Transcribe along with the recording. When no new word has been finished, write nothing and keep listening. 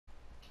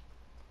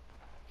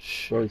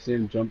Bro, you see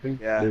him jumping?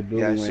 Yeah, They're yeah, I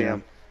building right see now.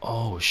 him.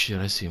 Oh shit,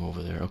 I see him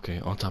over there. Okay,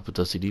 on top of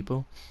Dusty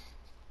Depot.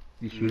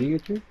 He's shooting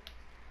at you?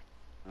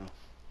 Oh.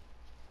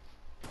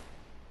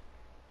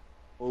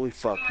 Holy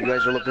fuck, you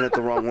guys are looking at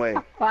the wrong way.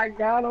 I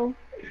got him.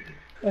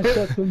 I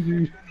shot some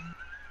dude.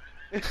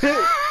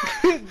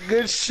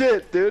 Good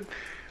shit, dude.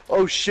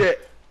 Oh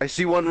shit, I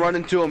see one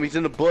running to him. He's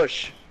in the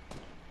bush.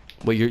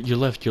 Wait, you're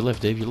left,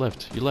 Dave, you're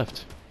left.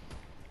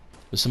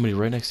 There's somebody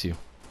right next to you.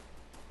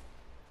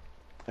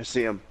 I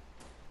see him.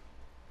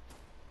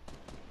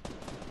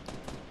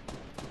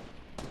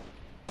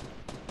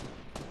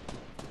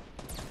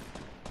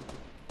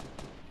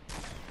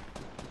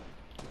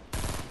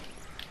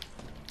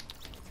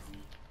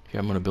 Here,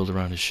 I'm gonna build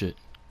around his shit.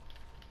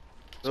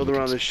 Build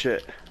around this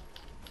shit.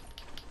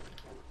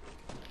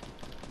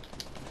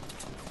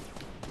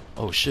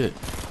 Oh shit.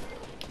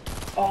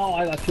 Oh,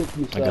 I got killed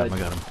from the I side.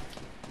 got him.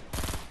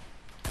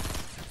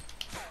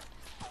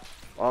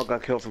 All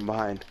got killed from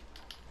behind.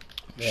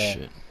 Yeah.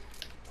 Shit.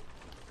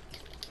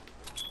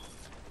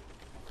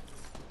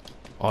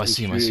 Oh, I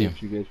see him, I see him.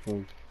 You guys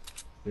from.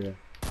 Yeah.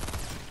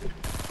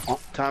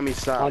 Tommy,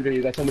 stop. Andre,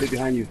 you got somebody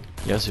behind you.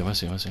 Yeah, I see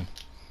him.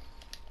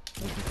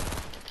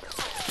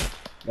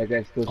 That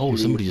guy's still Oh, shooting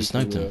somebody you just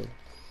sniped him.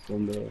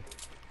 From the...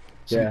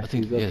 I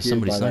think, he's up yeah, here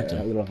somebody by sniped that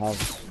him. little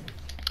house.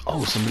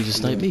 Oh, somebody just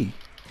sniped me.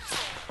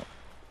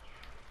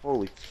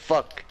 Holy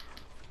fuck.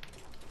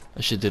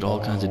 That shit did all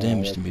kinds of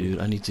damage to me, dude.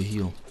 I need to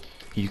heal.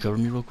 Can you cover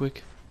me real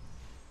quick?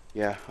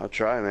 Yeah, I'll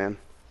try, man.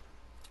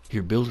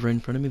 Here, build right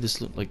in front of me.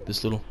 This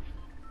little.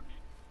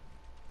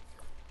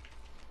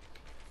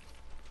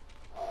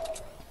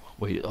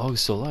 Wait, oh,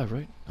 he's still alive,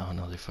 right? Oh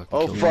no, they fucking.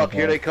 Oh killed fuck, him.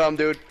 here they come,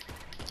 dude.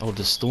 Oh,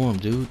 the storm,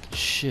 dude.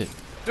 Shit.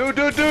 Dude.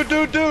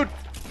 Oh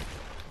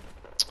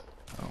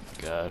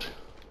my god.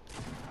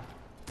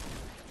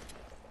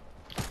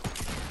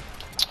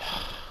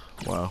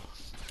 Wow.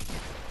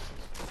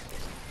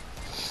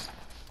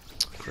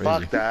 Crazy.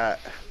 Fuck that.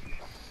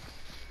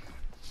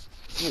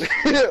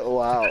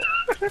 Wow.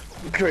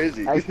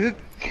 Crazy. I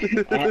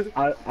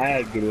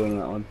had a good one on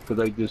that one because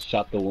I just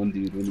shot the one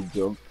dude when he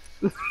jumped.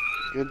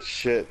 Good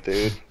shit,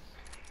 dude.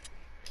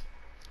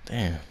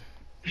 Damn.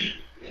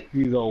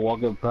 He's all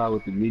walking proud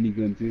with the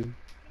minigun too.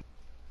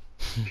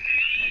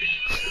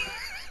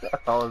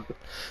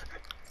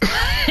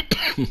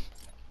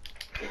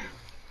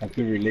 I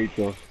can relate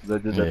though. 'Cause I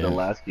did that the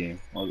last game.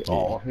 I was like,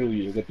 oh hell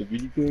yeah, I got the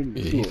minigun.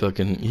 Yeah,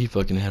 he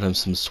fucking had him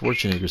some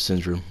Schwarzenegger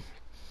syndrome.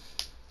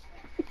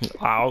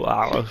 Ow,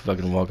 ow,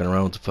 fucking walking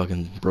around with the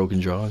fucking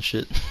broken jaw and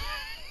shit.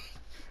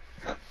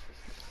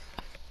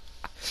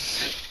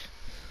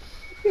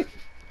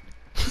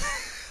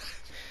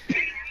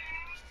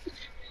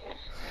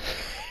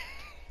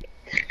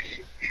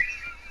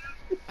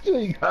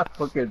 He got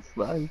fucking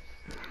sniped.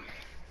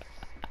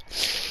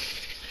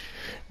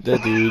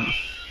 That dude.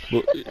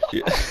 Well,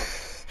 yeah.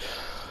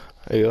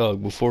 Hey,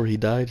 before he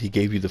died, he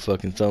gave you the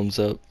fucking thumbs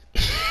up.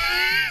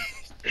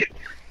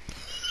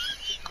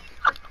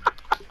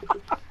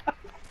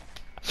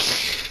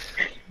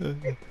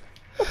 The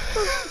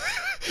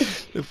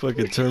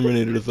fucking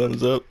Terminator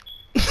thumbs up.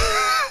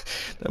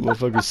 That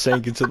motherfucker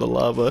sank into the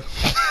lava.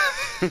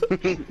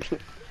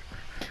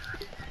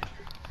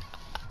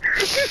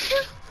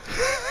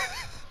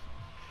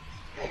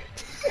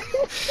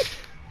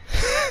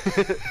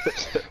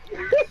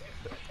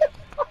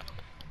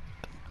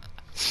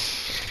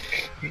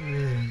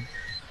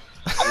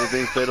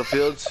 Anything Fatal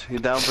Fields? You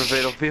down for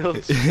Fatal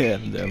Fields? Yeah,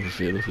 I'm down for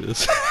Fatal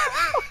Fields.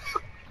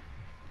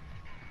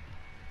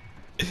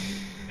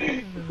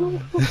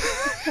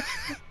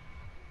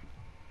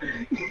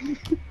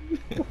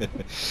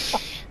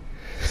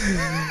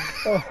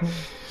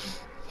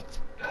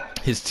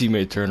 His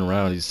teammate turned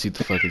around, you see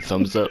the fucking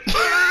thumbs up.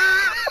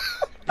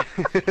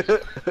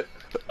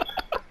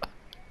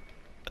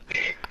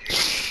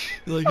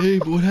 Like, hey,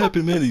 but what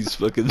happened, man? He's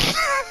fucking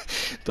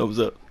thumbs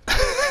up.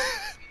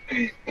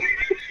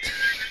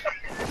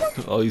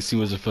 All you see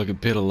was a fucking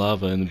pit of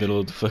lava in the middle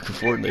of the fucking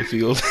Fortnite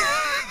field.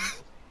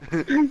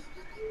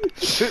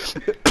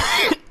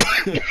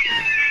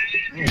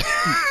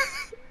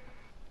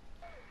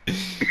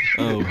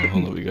 Oh,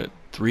 hold on, we got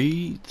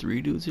three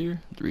dudes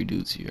here? 3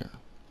 dudes here.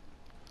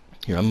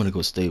 Here, I'm gonna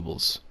go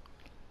stables.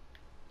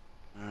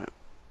 Alright.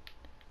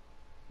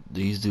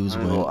 These dudes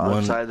I'm went gonna go one.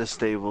 outside the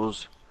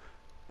stables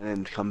and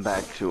then come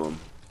back to them.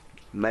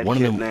 Med One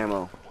of kit them- and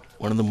ammo.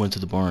 One of them went to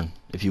the barn.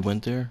 If you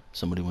went there,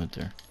 somebody went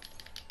there.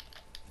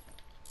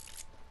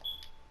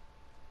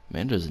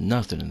 Man, there's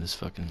nothing in these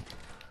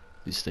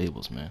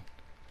stables, man.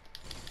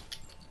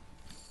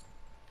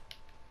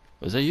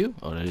 Was that you?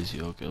 Oh, that is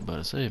you. Okay, I was about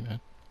to say, man.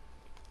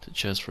 The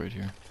chest right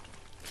here.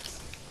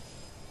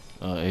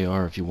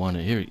 AR if you want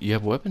it. Here, you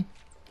have a weapon?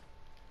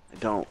 I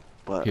don't,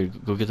 but Here,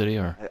 go get that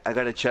AR. I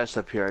got a chest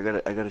up here.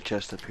 I got a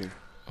chest up here.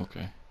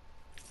 Okay.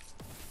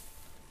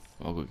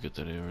 I'll go get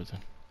that AR then.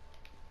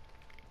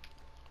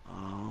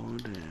 Oh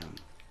damn.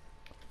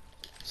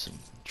 Some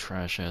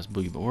trash ass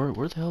boogie. But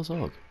where the hell's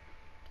Og?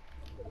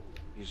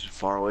 He's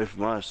far away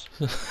from us.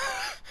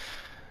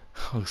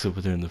 Og's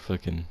over there in the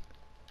fucking